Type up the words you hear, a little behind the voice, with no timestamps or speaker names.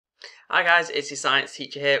Hi guys, it's your science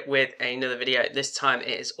teacher here with another video. This time it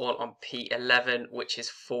is all on P11, which is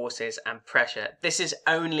forces and pressure. This is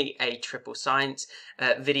only a triple science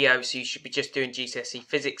video, so you should be just doing Gcse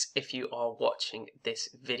physics if you are watching this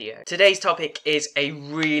video. Today's topic is a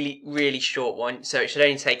really short one, so it should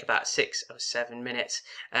only take about 6 or 7 minutes.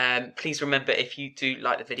 Please remember, if you do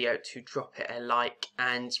like the video, to drop it a like,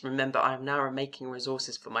 and remember I am now making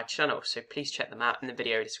resources for my channel, so please check them out in the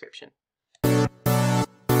video description.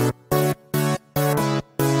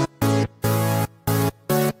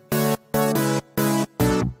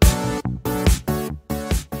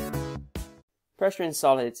 Pressure in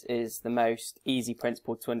solids is the most easy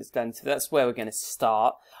principle to understand, so that's where we're going to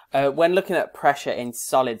start. When looking at pressure in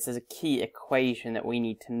solids, there's a key equation that we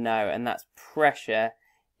need to know, and that's pressure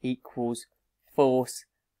equals force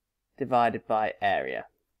divided by area.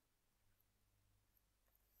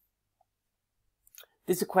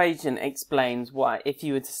 This equation explains why if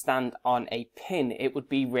you were to stand on a pin, it would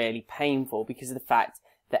be really painful because of the fact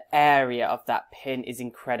the area of that pin is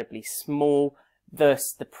incredibly small.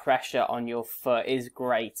 Thus, the pressure on your foot is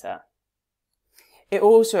greater. It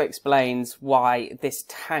also explains why this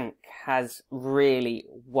tank has really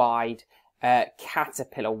wide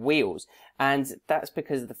caterpillar wheels, and that's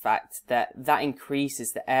because of the fact that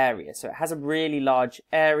increases the area. So it has a really large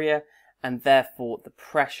area, and therefore the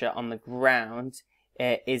pressure on the ground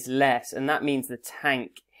is less, and that means the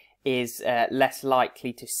tank is less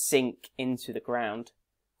likely to sink into the ground.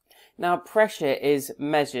 Now, pressure is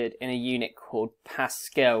measured in a unit called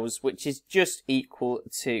pascals, which is just equal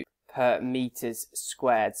to per meters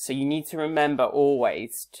squared. So you need to remember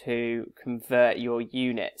always to convert your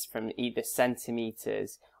units from either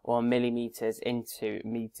centimeters or millimeters into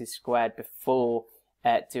meters squared before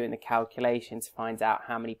doing the calculation to find out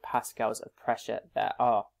how many pascals of pressure there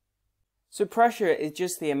are. So pressure is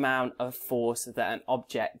just the amount of force that an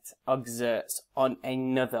object exerts on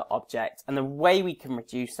another object. And the way we can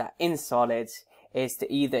reduce that in solids is to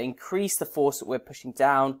either increase the force that we're pushing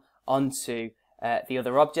down onto the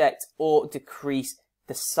other object, or decrease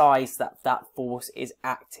the size that that force is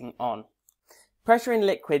acting on. Pressure in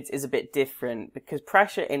liquids is a bit different because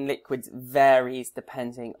pressure in liquids varies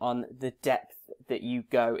depending on the depth that you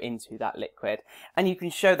go into that liquid, and you can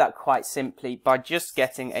show that quite simply by just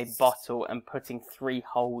getting a bottle and putting 3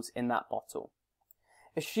 holes in that bottle.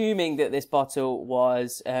 Assuming that this bottle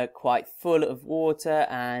was quite full of water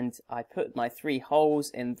and I put my 3 holes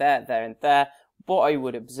in there, and there, what I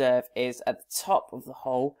would observe is at the top of the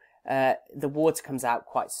hole the water comes out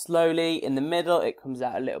quite slowly, in the middle it comes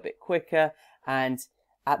out a little bit quicker, and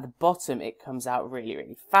at the bottom it comes out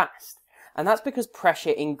really fast. And that's because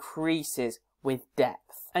pressure increases with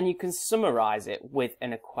depth. And you can summarize it with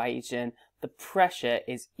an equation. The pressure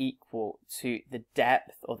is equal to the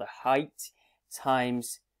depth or the height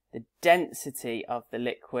times the density of the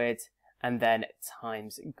liquid, and then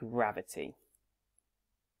times gravity.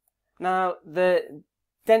 Now, the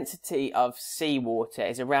density of seawater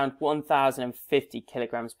is around 1050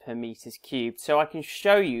 kilograms per meters cubed, so I can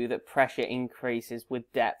show you that pressure increases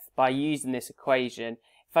with depth by using this equation.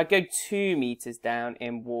 If I go 2 meters down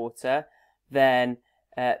in water, then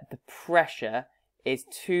the pressure is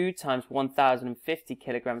 2 times 1050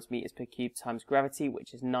 kilograms meters per cube times gravity,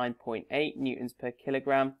 which is 9.8 newtons per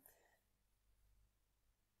kilogram.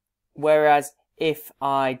 Whereas if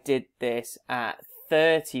I did this at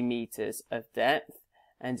 30 meters of depth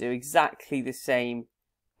and do exactly the same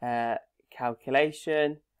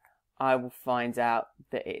calculation, I will find out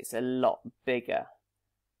that it's a lot bigger.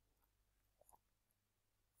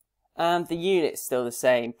 And the unit's still the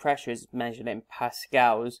same, pressure is measured in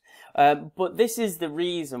pascals, but this is the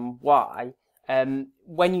reason why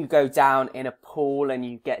when you go down in a pool and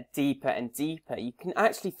you get deeper and deeper, you can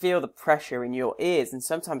actually feel the pressure in your ears, and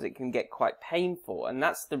sometimes it can get quite painful, and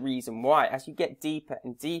that's the reason why. As you get deeper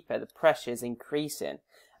and deeper, the pressure is increasing.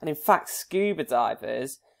 And in fact, scuba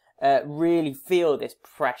divers really feel this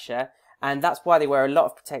pressure, and that's why they wear a lot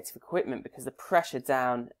of protective equipment, because the pressure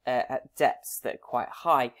down at depths that are quite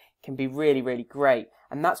high can be really great.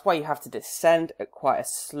 And that's why you have to descend at quite a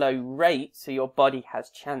slow rate, so your body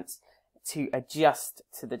has chance to adjust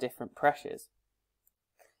to the different pressures.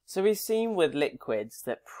 So we've seen with liquids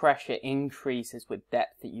that pressure increases with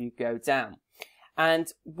depth that you go down.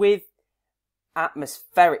 And with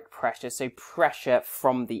atmospheric pressure, so pressure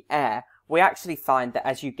from the air, we actually find that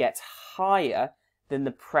as you get higher, then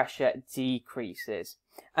the pressure decreases.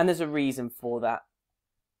 And there's a reason for that.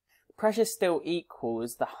 Pressure still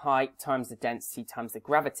equals the height times the density times the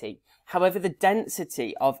gravity. However, the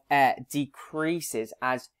density of air decreases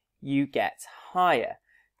as you get higher.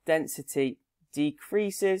 Density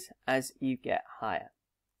decreases as you get higher.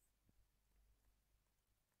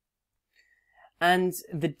 And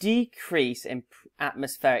the decrease in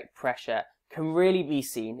atmospheric pressure can really be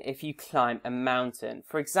seen if you climb a mountain.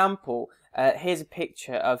 For example, here's a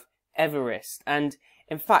picture of Everest, and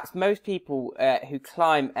in fact most people who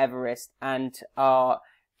climb Everest and are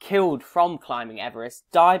killed from climbing Everest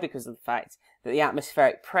die because of the fact that the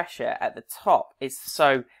atmospheric pressure at the top is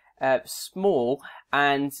so small,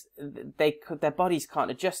 and their bodies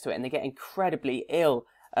can't adjust to it, and they get incredibly ill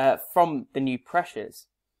from the new pressures.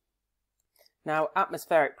 Now,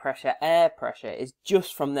 atmospheric pressure, air pressure, is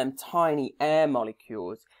just from them tiny air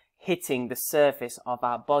molecules hitting the surface of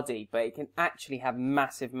our body, but it can actually have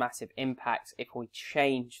massive, massive impacts if we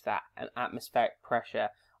change that atmospheric pressure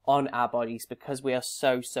on our bodies, because we are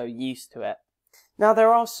so used to it. Now,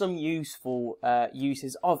 there are some useful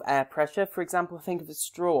uses of air pressure. For example, think of a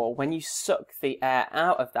straw. When you suck the air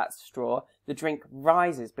out of that straw, the drink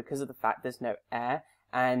rises because of the fact there's no air,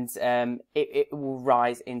 and it will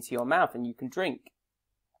rise into your mouth and you can drink.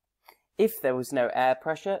 If there was no air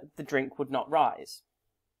pressure, the drink would not rise.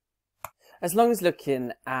 As long as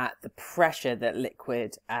looking at the pressure that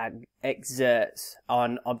liquid exerts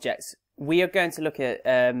on objects, we are going to look at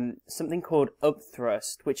something called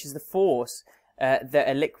upthrust, which is the force that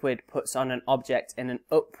a liquid puts on an object in an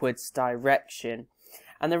upwards direction.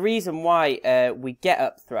 And the reason why we get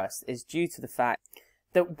upthrust is due to the fact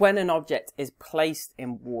that when an object is placed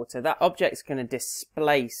in water, that object is going to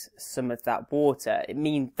displace some of that water.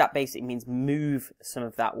 That basically means move some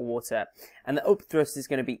of that water. And the upthrust is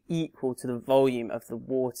going to be equal to the volume of the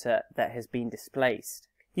water that has been displaced.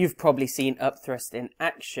 You've probably seen upthrust in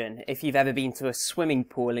action if you've ever been to a swimming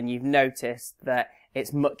pool and you've noticed that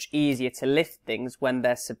it's much easier to lift things when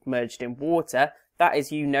they're submerged in water. That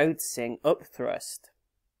is you noticing upthrust.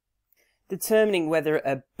 Determining whether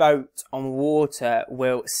a boat on water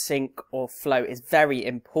will sink or float is very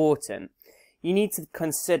important. You need to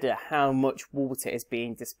consider how much water is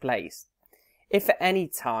being displaced. If at any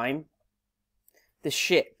time the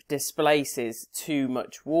ship displaces too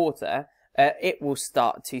much water, it will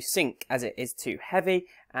start to sink, as it is too heavy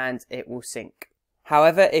and it will sink.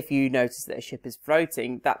 However, if you notice that a ship is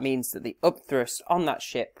floating, that means that the upthrust on that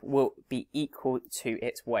ship will be equal to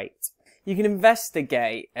its weight. You can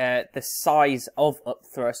investigate the size of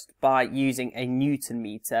upthrust by using a Newton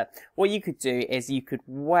meter. What you could do is you could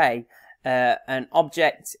weigh an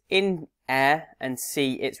object in air and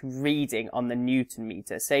see its reading on the Newton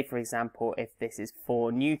meter. Say, for example, if this is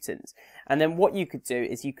 4 newtons. And then what you could do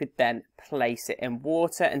is you could then place it in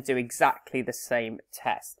water and do exactly the same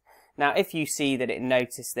test. Now, if you see that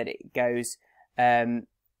notice that it goes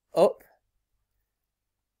up,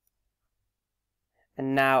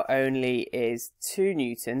 and now only is 2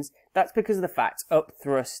 newtons, that's because of the fact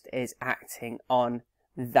upthrust is acting on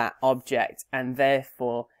that object and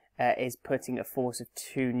therefore is putting a force of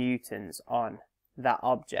 2 newtons on that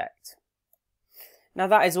object. Now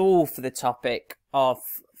that is all for the topic of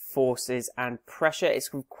forces and pressure. It's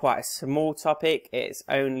quite a small topic. It's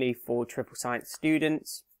only for triple science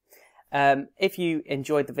students. If you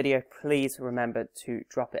enjoyed the video, please remember to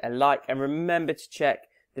drop it a like, and remember to check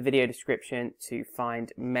the video description to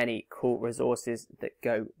find many cool resources that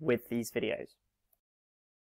go with these videos.